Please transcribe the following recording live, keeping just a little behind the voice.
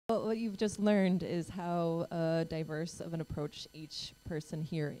Well, what you've just learned is how diverse of an approach each person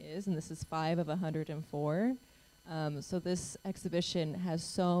here is, and this is 5 of 104. So this exhibition has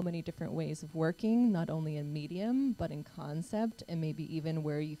so many different ways of working, not only in medium, but in concept, and maybe even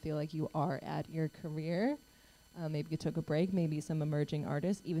where you feel like you are at your career. Maybe you took a break, maybe some emerging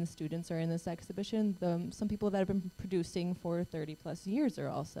artists, even students are in this exhibition. Some people that have been producing for 30 plus years are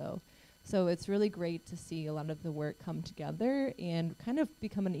also. So it's really great to see a lot of the work come together and kind of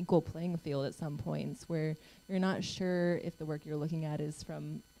become an equal playing field at some points where you're not sure if the work you're looking at is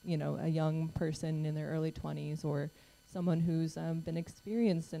from, you know, a young person in their early 20s or someone who's been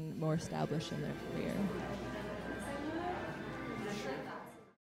experienced and more established in their career.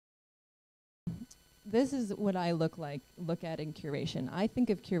 This is what I look at in curation. I think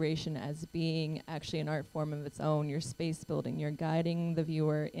of curation as being actually an art form of its own. You're space building. You're guiding the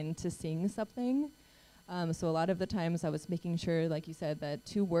viewer into seeing something. So a lot of the times I was making sure, like you said, that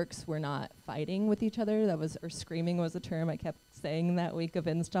two works were not fighting with each other. Or screaming was a term I kept saying that week of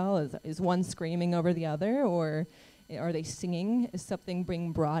install. Is one screaming over the other, or are they singing? Is something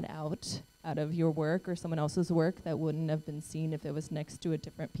being brought out of your work or someone else's work that wouldn't have been seen if it was next to a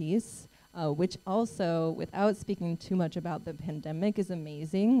different piece? Which also, without speaking too much about the pandemic, is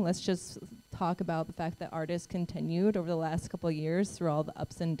amazing. Let's just talk about the fact that artists continued over the last couple of years through all the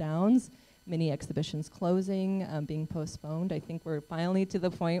ups and downs, many exhibitions closing, being postponed. I think we're finally to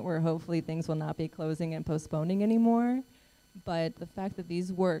the point where hopefully things will not be closing and postponing anymore. But the fact that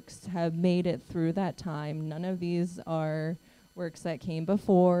these works have made it through that time, none of these are works that came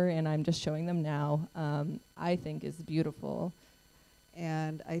before, and I'm just showing them now, I think is beautiful.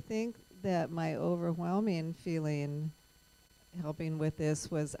 And I think that my overwhelming feeling helping with this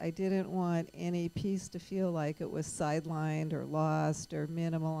was I didn't want any piece to feel like it was sidelined or lost or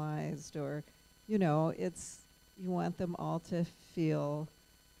minimalized, or, you know, you want them all to feel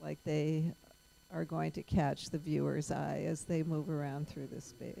like they are going to catch the viewer's eye as they move around through this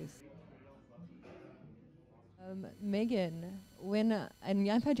space. Meghan, and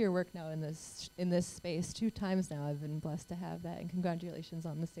I've had your work now in this space 2 times now. I've been blessed to have that, and congratulations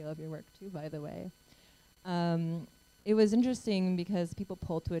on the sale of your work too, by the way. It was interesting because people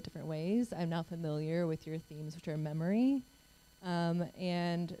pull to it different ways. I'm now familiar with your themes, which are memory,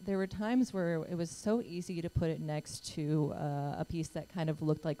 and there were times where it was so easy to put it next to a piece that kind of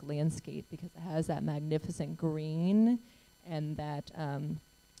looked like landscape because it has that magnificent green and that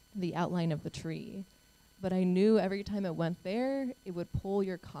the outline of the tree. But I knew every time it went there, it would pull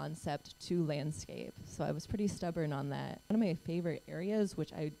your concept to landscape. So I was pretty stubborn on that. One of my favorite areas,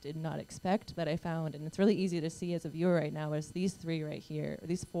 which I did not expect, that I found, and it's really easy to see as a viewer right now, is these 3 right here, or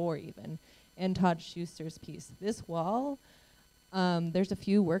these 4 even, and Todd Schuster's piece. This wall, there's a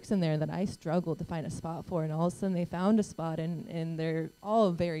few works in there that I struggled to find a spot for, and all of a sudden they found a spot, and they're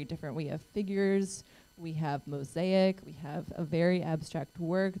all very different. We have figures, we have mosaic, we have a very abstract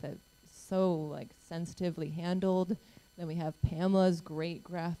work that so like sensitively handled. Then we have Pamela's great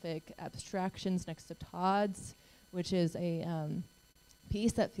graphic abstractions next to Todd's, which is a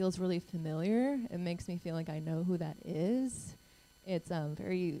piece that feels really familiar. It makes me feel like I know who that is. It's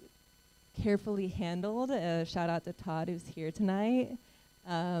very carefully handled. Shout out to Todd, who's here tonight,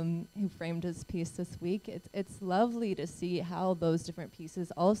 who framed his piece this week. It's lovely to see how those different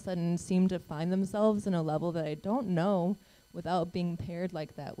pieces all of a sudden seem to find themselves in a level that I don't know without being paired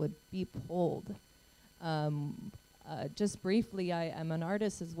like that would be pulled. Just briefly, I'm an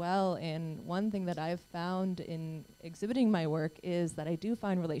artist as well, and one thing that I've found in exhibiting my work is that I do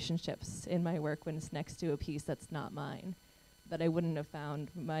find relationships in my work when it's next to a piece that's not mine, that I wouldn't have found.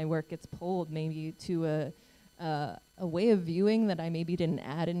 My work gets pulled maybe to a way of viewing that I maybe didn't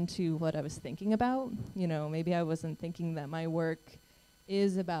add into what I was thinking about. You know, maybe I wasn't thinking that my work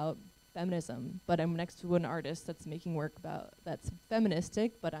is about feminism, but I'm next to an artist that's making work that's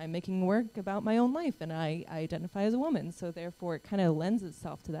feministic, but I'm making work about my own life, and I identify as a woman, so therefore it kind of lends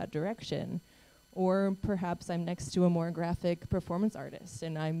itself to that direction. Or perhaps I'm next to a more graphic performance artist,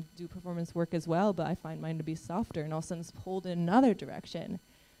 and I do performance work as well, but I find mine to be softer, and all of a sudden it's pulled in another direction.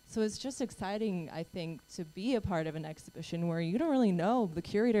 So it's just exciting, I think, to be a part of an exhibition where you don't really know. The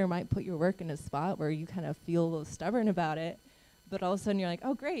curator might put your work in a spot where you kind of feel a little stubborn about it, but all of a sudden you're like,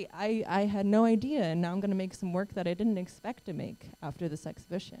 oh great, I had no idea, and now I'm gonna make some work that I didn't expect to make after this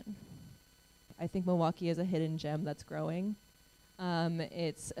exhibition. I think Milwaukee is a hidden gem that's growing.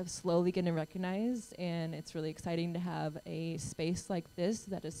 It's slowly getting recognized, and it's really exciting to have a space like this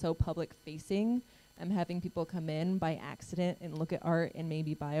that is so public facing. I'm having people come in by accident and look at art and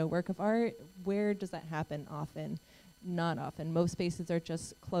maybe buy a work of art. Where does that happen often? Not often. Most spaces are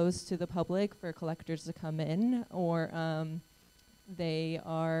just closed to the public for collectors to come in, or they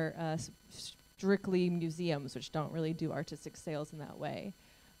are strictly museums, which don't really do artistic sales in that way.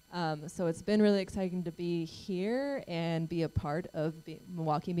 So it's been really exciting to be here and be a part of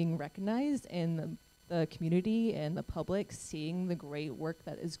Milwaukee being recognized in the community and the public seeing the great work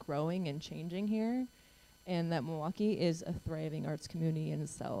that is growing and changing here, and that Milwaukee is a thriving arts community in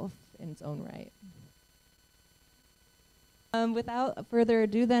itself, in its own right. Without further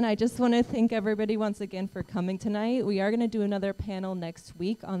ado then, I just want to thank everybody once again for coming tonight. We are going to do another panel next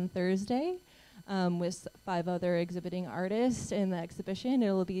week on Thursday with 5 other exhibiting artists in the exhibition.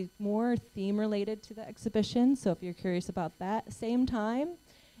 It will be more theme related to the exhibition, so if you're curious about that, same time.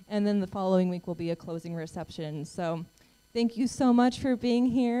 And then the following week will be a closing reception. So thank you so much for being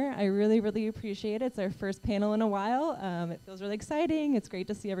here. I really, really appreciate it. It's our first panel in a while. It feels really exciting. It's great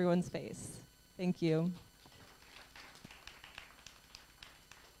to see everyone's face. Thank you.